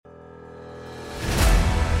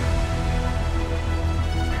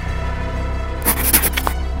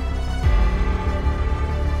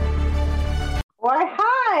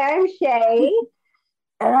Hi, I'm Shay.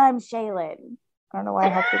 And I'm Shaylin. I don't know why I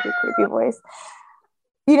have to do creepy voice.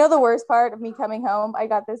 You know the worst part of me coming home? I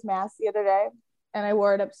got this mask the other day and I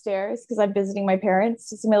wore it upstairs because I'm visiting my parents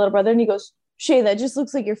to see my little brother. And he goes, Shay, that just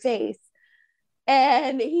looks like your face.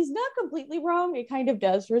 And he's not completely wrong. It kind of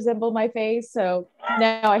does resemble my face. So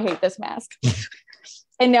now I hate this mask.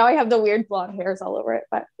 And now I have the weird blonde hairs all over it.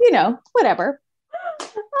 But, whatever.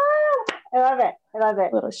 I love it. I love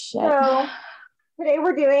it. Little shit. So today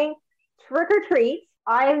we're doing Trick or Treat.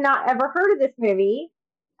 I have not ever heard of this movie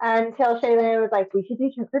until Shaylin was like, we should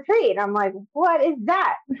do Trick or Treat. And I'm like, what is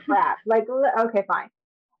that crap? Like, okay, fine.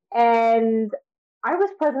 And I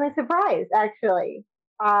was pleasantly surprised, actually.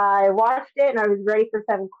 I watched it and I was ready for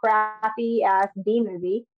some crappy ass B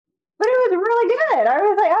movie, but it was really good. I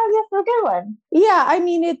was like, oh, this is a good one. Yeah, I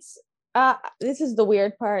mean, this is the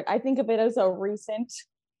weird part. I think of it as a recent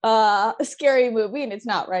scary movie, and it's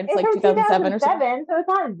not, right? It's like 2007 or something. So it's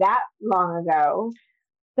not that long ago.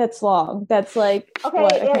 That's long. That's like, okay,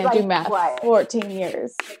 what? I can't like, do math. What? 14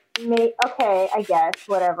 years. Okay, I guess,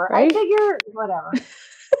 whatever. Right? I figure, whatever.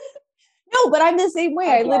 No, but I'm the same way.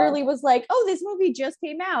 I literally was like, oh, this movie just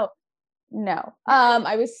came out. No.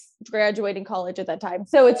 I was graduating college at that time,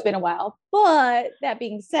 so it's been a while. But that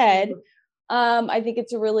being said, I think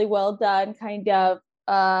it's a really well done kind of,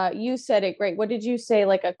 you said it great. What did you say?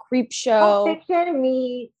 Like a creep show? Fiction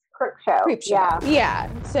meets creep show. Yeah.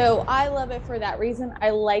 So I love it for that reason.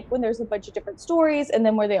 I like when there's a bunch of different stories and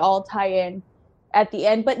then where they all tie in at the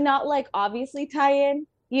end, but not like obviously tie in,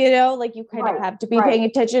 like you kind of have to be paying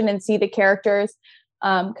attention and see the characters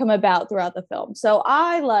come about throughout the film. So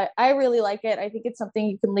I really like it. I think it's something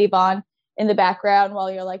you can leave on in the background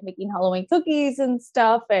while you're like making Halloween cookies and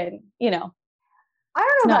stuff. And, I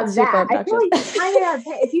don't know about that. I feel like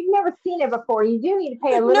if you've never seen it before, you do need to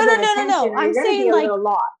pay a little bit of attention. No. I'm saying like a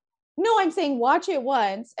lot. No, I'm saying watch it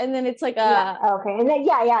once and then it's like okay. And then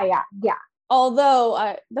yeah.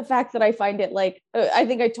 Although the fact that I find it like, I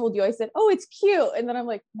think I told you, I said, oh, it's cute. And then I'm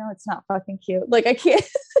like, no, it's not fucking cute. Like I can't,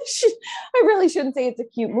 I really shouldn't say it's a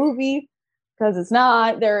cute movie because it's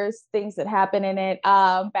not. There's things that happen in it,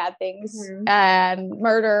 bad things and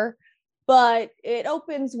murder. But it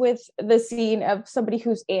opens with the scene of somebody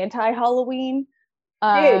who's anti-Halloween.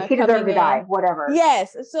 Dude, she deserves to die, whatever.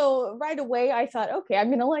 Yes. So right away I thought, okay, I'm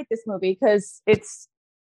going to like this movie because it's,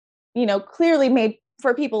 clearly made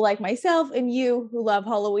for people like myself and you who love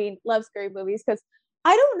Halloween, love scary movies. Because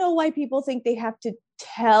I don't know why people think they have to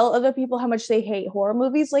tell other people how much they hate horror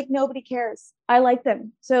movies. Like nobody cares. I like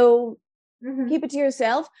them. So keep it to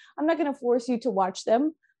yourself. I'm not going to force you to watch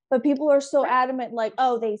them. But people are so adamant, like,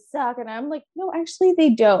 oh, they suck. And I'm like, no, actually, they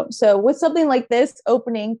don't. So with something like this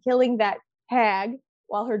opening, killing that hag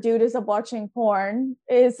while her dude is up watching porn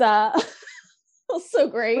is so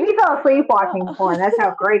great. We fell asleep watching porn. That's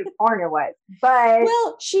how great porn it was. But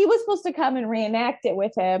well, she was supposed to come and reenact it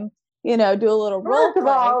with him, do a little role play. First of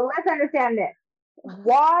all, let's understand this.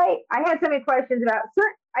 Why? I had so many questions about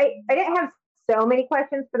certain. I didn't have so many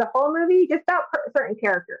questions for the whole movie, just about certain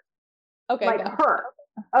characters. Okay. Like her.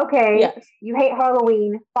 Okay, yes. You hate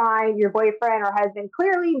Halloween, fine. Your boyfriend or husband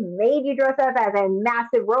clearly made you dress up as a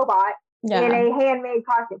massive robot in a handmade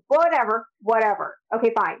costume. Whatever.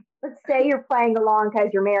 Okay, fine. Let's say you're playing along because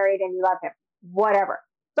you're married and you love him. Whatever.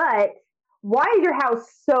 But why is your house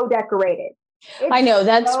so decorated? I know,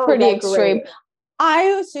 that's so pretty extreme. I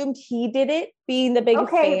assumed he did it, being the big fan.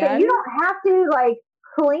 Okay, but you don't have to like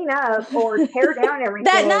clean up or tear down everything.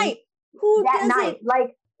 That night.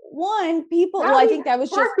 Like, one, people, I think that was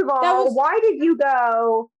just, first of all, why did you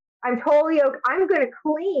go, I'm totally okay, I'm going to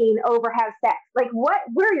clean over have sex? Like,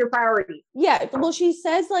 where are your priorities? Yeah, well, she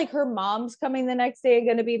says, like, her mom's coming the next day and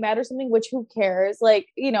going to be mad or something, which who cares? Like,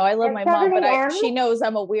 I love my mom, but she knows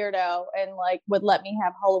I'm a weirdo and, like, would let me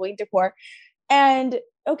have Halloween decor. And,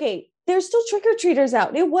 okay, there's still trick-or-treaters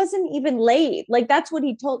out. It wasn't even late. Like, that's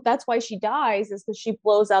why she dies, is because she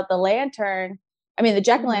blows out the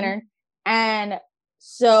jack-o'-lantern, and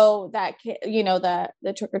so that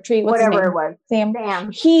the trick or treat, whatever it was,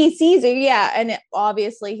 Sam. He sees her, and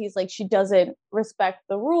obviously he's like, she doesn't respect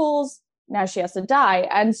the rules. Now she has to die,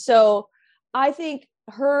 and so I think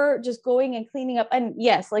her just going and cleaning up, and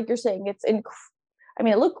yes, like you're saying, it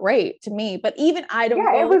looked great to me. But even I don't.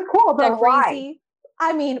 Yeah, it was cool, but crazy.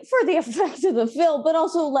 I mean, for the effect of the film, but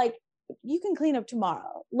also like you can clean up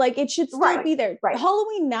tomorrow. Like it should still be there. Right.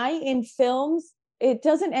 Halloween night in films, it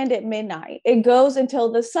doesn't end at midnight. It goes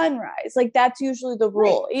until the sunrise. Like that's usually the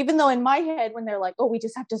rule. Right. Even though in my head, when they're like, oh, we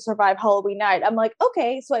just have to survive Halloween night, I'm like,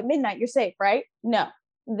 okay, so at midnight you're safe, right? No,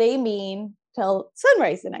 they mean till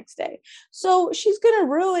sunrise the next day. So she's going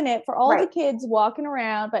to ruin it for all the kids walking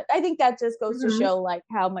around. But I think that just goes to show like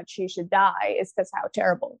how much she should die is because how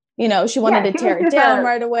terrible, you know, she wanted to tear it down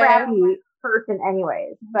right away. Crappy person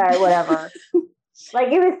anyways, but whatever.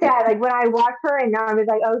 Like it was sad. Like when I watched her and now I was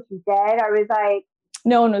like, oh, she's dead. I was like,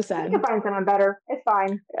 no one was sad. You can find someone better. It's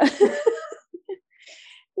fine.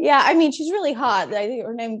 Yeah, I mean, she's really hot. I think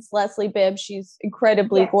her name's Leslie Bibb. She's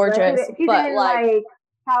incredibly gorgeous. She's but in like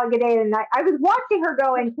Talladega Night. I was watching her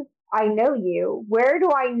going, I know you. Where do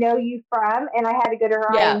I know you from? And I had to go to her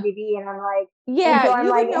IMDb, and I'm like, yeah, I'm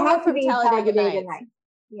you like, know her from Talladega Nights.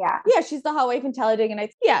 Yeah, she's the hallway from Talladega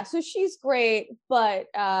Nights. Yeah, so she's great, but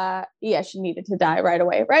she needed to die right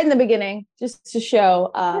away, right in the beginning, just to show.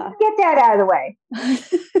 Just get that out of the way.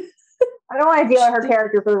 I don't want to deal with her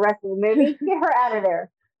character for the rest of the movie. Get her out of there.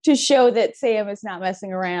 To show that Sam is not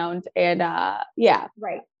messing around, and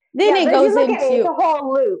right. Then it goes into it's a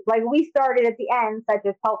whole loop. Like we started at the end, such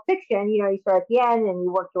as Pulp Fiction. You know, you start at the end and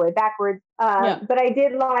you work your way backwards. But I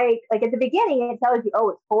did like at the beginning, it tells you, oh,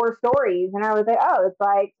 it's 4 stories, and I was like, oh, it's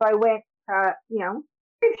like so. I went,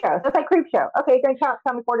 Creep Show. So it's like Creep Show. Okay, going to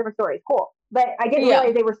tell me 4 different stories. Cool. But I didn't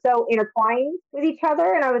realize they were so intertwined with each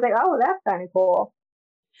other, and I was like, oh, that's kind of cool.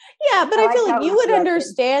 Yeah, but I feel like you would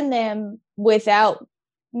understand them without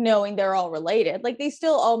knowing they're all related. Like they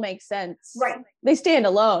still all make sense. Right. They stand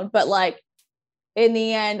alone, but like in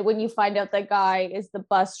the end, when you find out that guy is the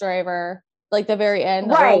bus driver, like the very end,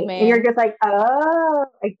 the old man. And you're just like, oh,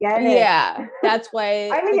 I get it. Yeah. That's why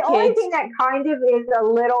I mean, the only thing that kind of is a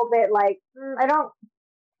little bit like,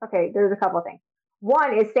 there's a couple of things.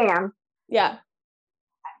 One is Sam. Yeah.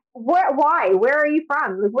 Why? Where are you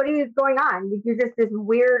from? Like, what is going on? You're just this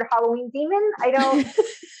weird Halloween demon? I don't.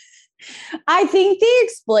 I think they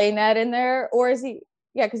explain that in there, or is he?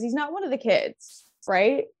 Yeah, because he's not one of the kids,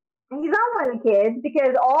 right? He's not one of the kids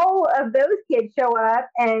because all of those kids show up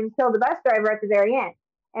and kill the bus driver at the very end.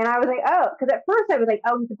 And I was like, oh, because at first I was like,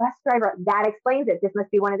 oh, he's a bus driver. That explains it. This must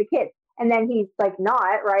be one of the kids. And then he's like,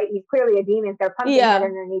 not, right? He's clearly a demon. They're pumping head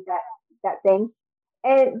underneath that thing.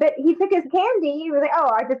 But he took his candy. He was like, oh,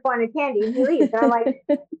 I just wanted candy. And he leaves. And I'm like,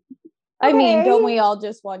 okay. I mean, don't we all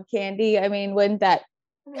just want candy? I mean, wouldn't that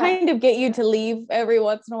kind of get you to leave every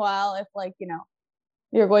once in a while if like, you know,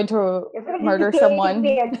 you're going to murder someone?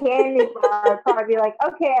 Me a candy bar, I'd probably be like,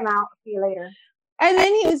 okay, I'm out. See you later. And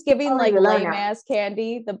then he was giving like lame ass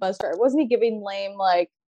candy. The bus driver, wasn't he giving lame, like,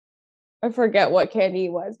 I forget what candy he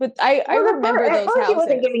was, but I remember those houses. He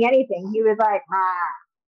wasn't giving anything. He was like,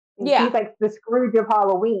 yeah, he's like the Scrooge of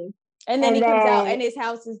Halloween. And then he comes out and his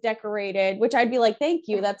house is decorated, which I'd be like, thank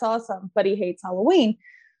you, that's awesome. But he hates Halloween,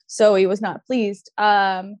 so he was not pleased.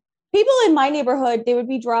 People in my neighborhood, they would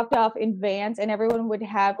be dropped off in vans, and everyone would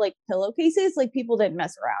have like pillowcases. Like people didn't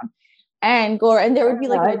mess around. And there would be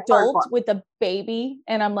like an adult with a baby.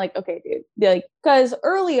 And I'm like, okay, dude, like, because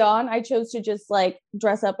early on I chose to just like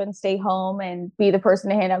dress up and stay home and be the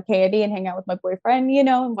person to hand out candy and hang out with my boyfriend, you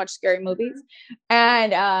know, and watch scary movies.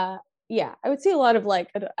 And I would see a lot of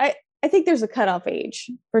like, I think there's a cutoff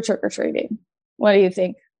age for trick-or-treating. What do you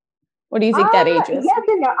think? What do you think that age is? Yes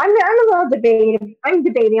and no. I'm a little debating. I'm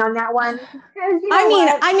debating on that one.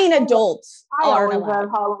 I mean, adults aren't allowed. Love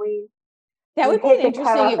Halloween. That would be an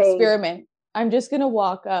interesting experiment. I'm just gonna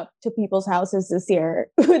walk up to people's houses this year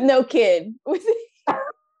with no kid.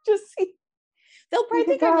 Just see. They'll probably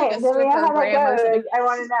think I'm like a stripper or something. I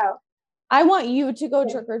want to know. I want you to go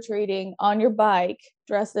trick-or-treating on your bike,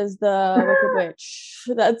 dressed as the Wicked Witch.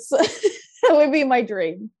 That would be my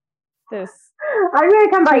dream. I'm gonna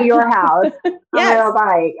come by your house on my little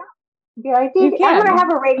bike. Be like, I'm gonna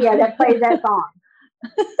have a radio that plays that song.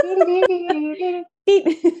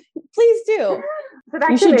 Please do. So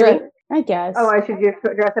you should dress, I guess. Oh, I should just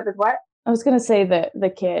dress up as what? I was gonna say the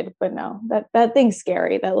kid, but no, that thing's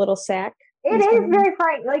scary. That little sack. It is very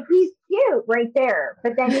frightening. Like he's cute right there,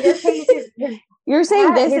 but then he just takes his You're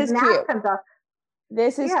saying this is cute.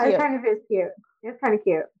 This is cute. It kind of is cute. It's kind of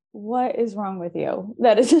cute. What is wrong with you?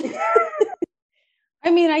 That is. I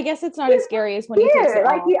mean, I guess it's not as scary as when he takes it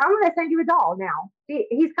off. I'm gonna send you a doll now.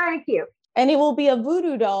 He's kind of cute. And it will be a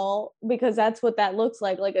voodoo doll because that's what that looks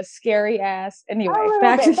like a scary ass. Anyway,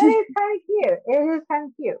 back to. That is kind of cute. It is kind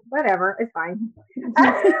of cute. Whatever, it's fine.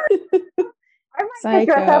 I might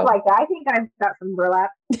dress up like that. I think I've got some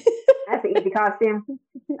burlap. That's an easy costume.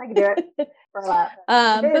 I can do it. Burlap.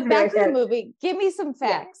 But back to the movie. Give me some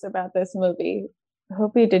facts about this movie. I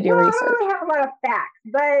hope you did your research. I don't really have a lot of facts,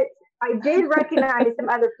 but I did recognize some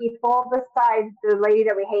other people besides the lady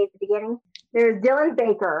that we hate at the beginning. There's Dylan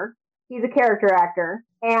Baker. He's a character actor.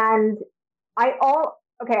 And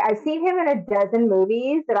I've seen him in a dozen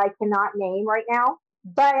movies that I cannot name right now.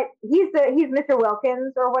 But he's Mr.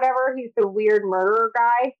 Wilkins or whatever. He's the weird murderer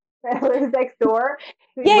guy that lives next door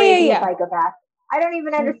who's raising a psychopath. I don't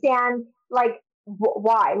even understand, like,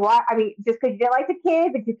 why? I mean, just because you didn't like the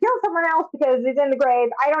kid, but you killed someone else because he's in the grave.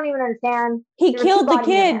 I don't even understand. He killed the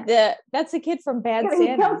kid. That's the kid from Bad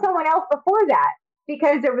Santa. He killed someone else before that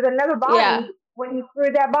because there was another body when he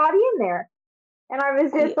threw that body in there. And I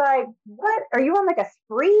was just like, what? Are you on like a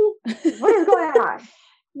spree? What is going on?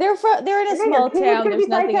 They're in a small town. There's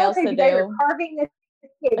nothing else to do. Carving this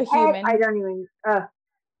kid's head. Human. I don't even,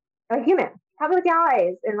 a human. How about the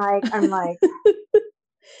eyes? And like, I'm like.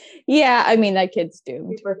 Yeah, I mean, that kid's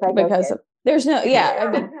doomed because there's no, I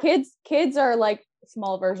mean, kids are like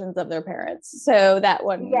small versions of their parents. So that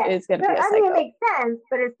one is going to be a psycho. I mean, it makes sense,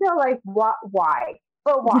 but it's still like, why?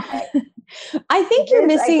 But why? I think you're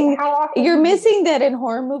missing that in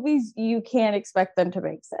horror movies, you can't expect them to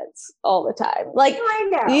make sense all the time. Like, I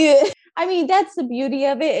know. I mean, that's the beauty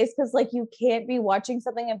of it, is because like you can't be watching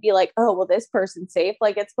something and be like, oh, well, this person's safe.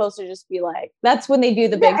 Like, it's supposed to just be like, that's when they do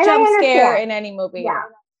the big jump scare in any movie. Yeah.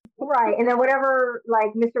 Right. And then whatever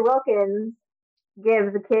like Mr. Wilkins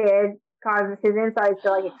gives the kid causes his insides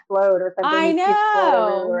to like explode or something. I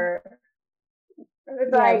know.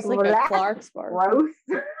 It's like a Clark spark.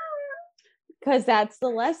 Gross. Because that's the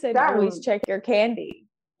lesson. Always check your candy,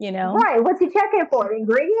 you know? Right. What's he checking for? The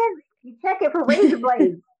ingredients? You check it for razor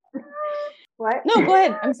blades. What? No, go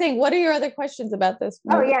ahead. I'm saying, what are your other questions about this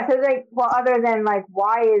movie? Oh, yeah. So, like, well, other than, like,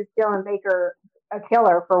 why is Dylan Baker a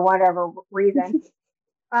killer for whatever reason?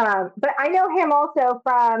 But I know him also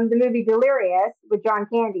from the movie Delirious with John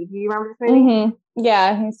Candy. Do you remember this movie? Mm-hmm.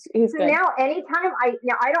 Yeah, he's so good. Now, anytime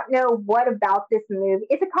I don't know what about this movie.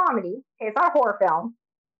 It's a comedy. Okay, it's not a horror film.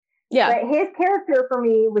 Yeah. But his character for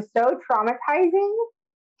me was so traumatizing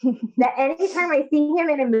that anytime I see him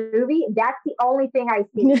in a movie, that's the only thing I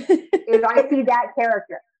see is I see that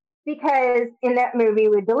character. Because in that movie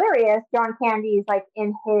with Delirious, John Candy is like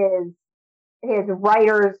in his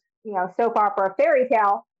writer's, soap opera fairy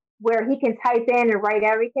tale where he can type in and write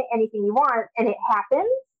anything he wants, and it happens.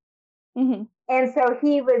 Mm-hmm. And so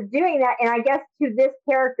he was doing that. And I guess to this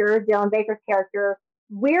character, Dylan Baker's character,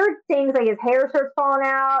 weird things like his hair starts falling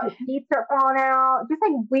out, his teeth start falling out, just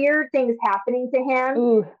like weird things happening to him.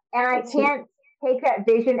 Ooh, and I can't take that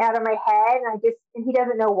vision out of my head. And he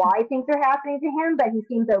doesn't know why things are happening to him, but he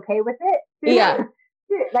seems okay with it. Yeah.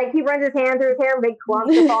 Like he runs his hand through his hair and big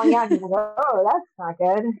clumps are falling out. He's like, oh, that's not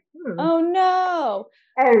good. Oh no.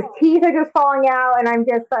 And his teeth are just falling out. And I'm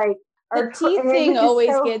just like, the teeth thing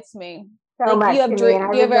always gets me. So like you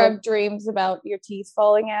ever have dreams about your teeth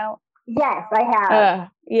falling out? Yes, I have.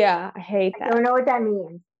 Yeah, I hate that. I don't know what that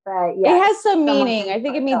means, but yeah. It has some meaning. I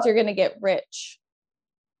think it means you're going to get rich.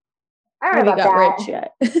 I don't know about that. Rich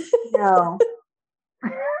yet. No.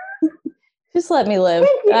 Just let me live.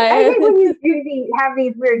 I think when you have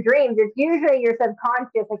these weird dreams, it's usually your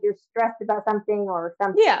subconscious, like you're stressed about something or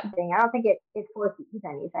something. Yeah. I don't think it forces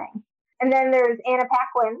anything. And then there's Anna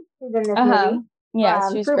Paquin, who's in this movie.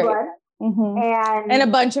 Yes, she's great. Blood. Mm-hmm. And a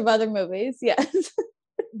bunch of other movies. Yes.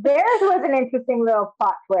 Theirs was an interesting little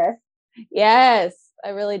plot twist. Yes, I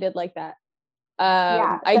really did like that.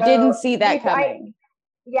 I didn't see that coming.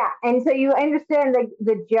 And so you understand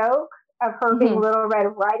the joke of her being Little Red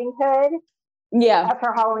Riding Hood. Yeah. Of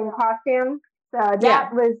her Halloween costume. So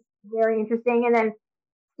that was very interesting. And then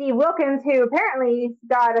Steve Wilkins, who apparently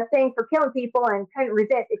got a thing for killing people and couldn't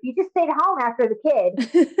resist. If you just stayed home after the kid,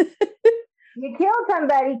 you killed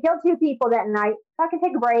somebody, killed 2 people that night, fucking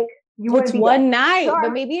take a break. It's one night,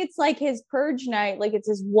 but maybe it's like his purge night. Like it's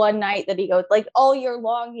his one night that he goes, like all year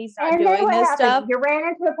long, he's not doing this stuff. You ran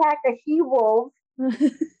into a pack of she-wolves.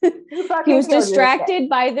 He was distracted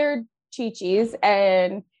by their chi-chis,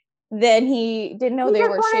 and then he didn't know they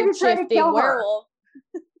were shape-shifting werewolves.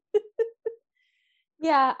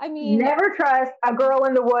 Yeah, I mean, never trust a girl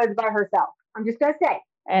in the woods by herself. I'm just gonna say.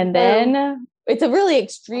 And then it's a really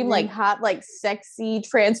extreme, like hot, like sexy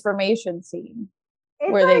transformation scene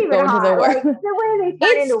where they go into the world. Like, the way they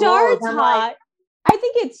turn it starts hot. I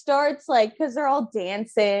think it starts like because they're all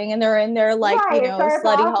dancing and they're in their like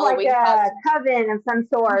slutty Halloween like costumes. A coven of some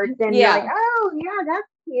sort, and you're like, oh yeah, that's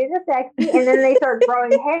cute, that's sexy, and then they start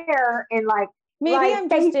growing hair and like. Maybe I'm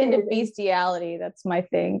just into bestiality. That's my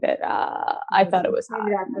thing. That I thought it was hot.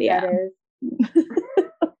 That is.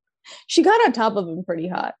 She got on top of him pretty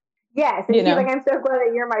hot. Yes, and she's like, "I'm so glad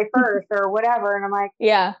that you're my first or whatever," and I'm like,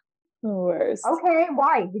 "Yeah, the worst." Okay,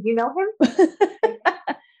 why? Did you know him?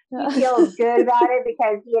 She feels good about it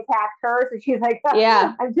because he attacked her, so she's like,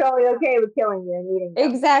 "Yeah, I'm totally okay with killing you and eating you."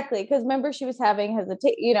 Exactly, because remember she was having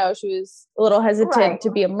she was a little hesitant to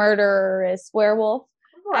be a murderous werewolf.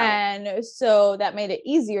 Right. And so that made it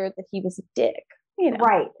easier that he was a dick. You know,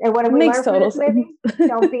 Right. And what have we makes learned from total this movie?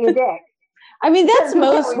 Don't be a dick. I mean, that's That's what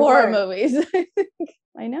most we horror learned. movies.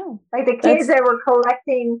 I know. Like the kids that were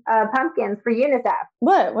collecting pumpkins for UNICEF.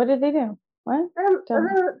 What did they do? What?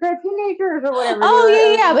 The teenagers or whatever. Oh,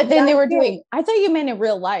 yeah. But then they were doing, I thought you meant in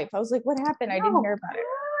real life. I was like, what happened? I didn't No. hear about it.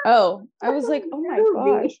 Oh, I was like, oh my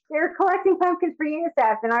gosh. They were collecting pumpkins for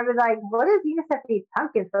UNICEF. And I was like, what does UNICEF need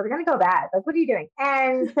pumpkins for? They're going to go bad. Like, what are you doing?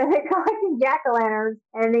 And so they're collecting jack-o'-lanterns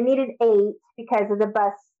and they needed 8 because of the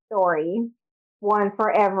bus story. One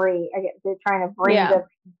for every, I guess they're trying to bring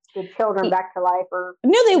the children back to life. Or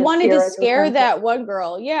no, they wanted to scare that one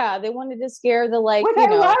girl. Yeah, they wanted to scare the like. Which I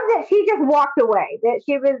love that she just walked away. That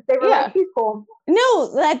they were like, she's cool.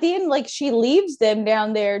 No, at the end, like she leaves them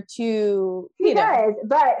down there to. She does,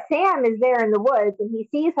 but Sam is there in the woods and he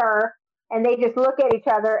sees her, and they just look at each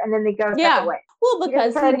other and then they go back away. Well,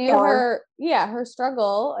 because he knew her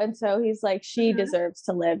struggle, and so he's like, she deserves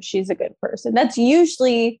to live. She's a good person. That's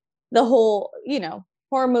usually the whole,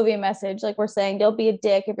 horror movie message. Like we're saying, don't be a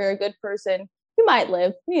dick. If you're a good person, you might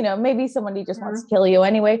live. Maybe somebody just wants to kill you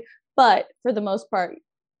anyway. But for the most part,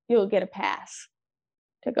 you'll get a pass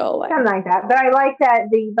to go away. Something like that. But I like that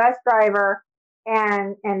the bus driver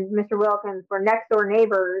and Mr. Wilkins were next door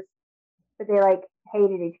neighbors, but they like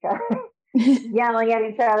hated each other, yelling at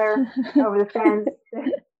each other over the fence.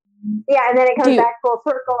 Yeah, and then it comes back full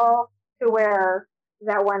circle to where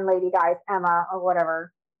that one lady dies, Emma or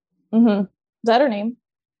whatever. Mm-hmm. Is that her name?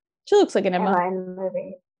 She looks like an Emma in the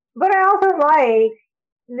movie. But I also like,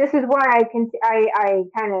 this is why I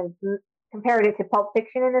kind of compared it to Pulp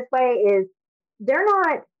Fiction in this way, is they're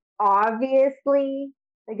not obviously,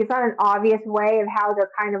 like it's not an obvious way of how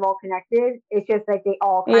they're kind of all connected. It's just like they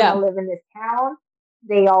all kind of live in this town.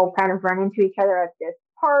 They all kind of run into each other at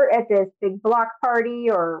this big block party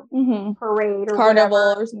or parade or carnival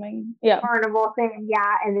whatever. Or something. Yeah. Carnival thing.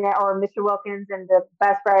 Yeah. And then, or Mr. Wilkins and the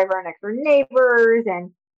bus driver are next door neighbors,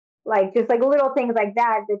 and like just like little things like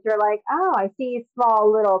that you're like, oh, I see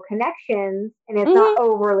small little connections and it's not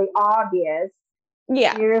overly obvious.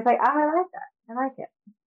 Yeah. And you're just like, oh, I like that. I like it.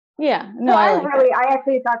 Yeah. No, so I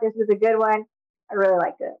actually thought this was a good one. I really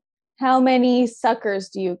liked it. How many suckers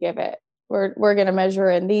do you give it? We're gonna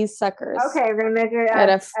measure in these suckers. Okay, we're gonna measure it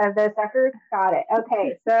as the suckers. Got it.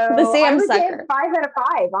 Okay, so the Sam sucker. 5 out of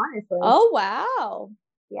 5, honestly. Oh wow.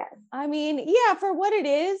 Yes. I mean, yeah, for what it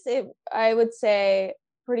is, I would say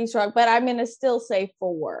pretty strong, but I'm gonna still say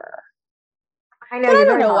 4. I know. I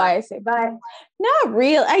don't know why I say, but not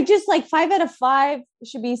real. I just like 5 out of 5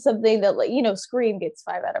 should be something that, like, Scream gets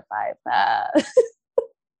 5 out of 5.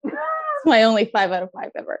 It's my only 5 out of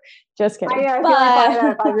 5 ever. Just kidding. I know, 5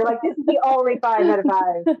 out of 5. You're like, this is the only 5 out of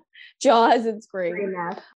 5. Jaws and Scream.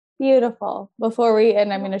 Beautiful. Before we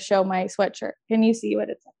end, I'm going to show my sweatshirt. Can you see what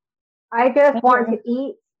it says? I just want to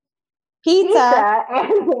eat pizza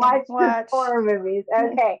and watch horror movies.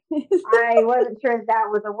 Okay. I wasn't sure if that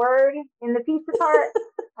was a word in the pizza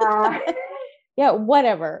part. Yeah,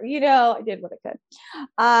 whatever. I did what I could.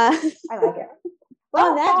 I like it.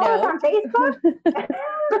 Well, follow us on Facebook.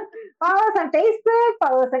 Follow us on Facebook.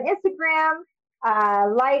 Follow us on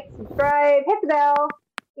Instagram. Like, subscribe, hit the bell.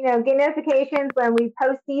 Get notifications when we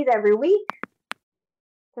post these every week.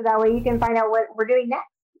 So that way you can find out what we're doing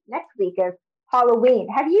next week of Halloween.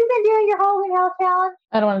 Have you been doing your Halloween Health Challenge?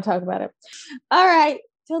 I don't want to talk about it. All right.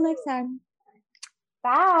 Till next time.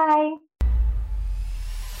 Bye.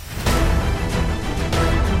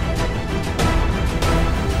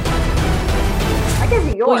 I guess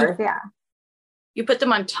it's yours, yeah. You put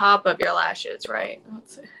them on top of your lashes, right?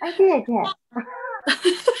 I did, yeah.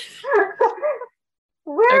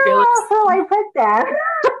 Where else will I put them?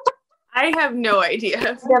 I have no idea.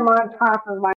 Them on top of my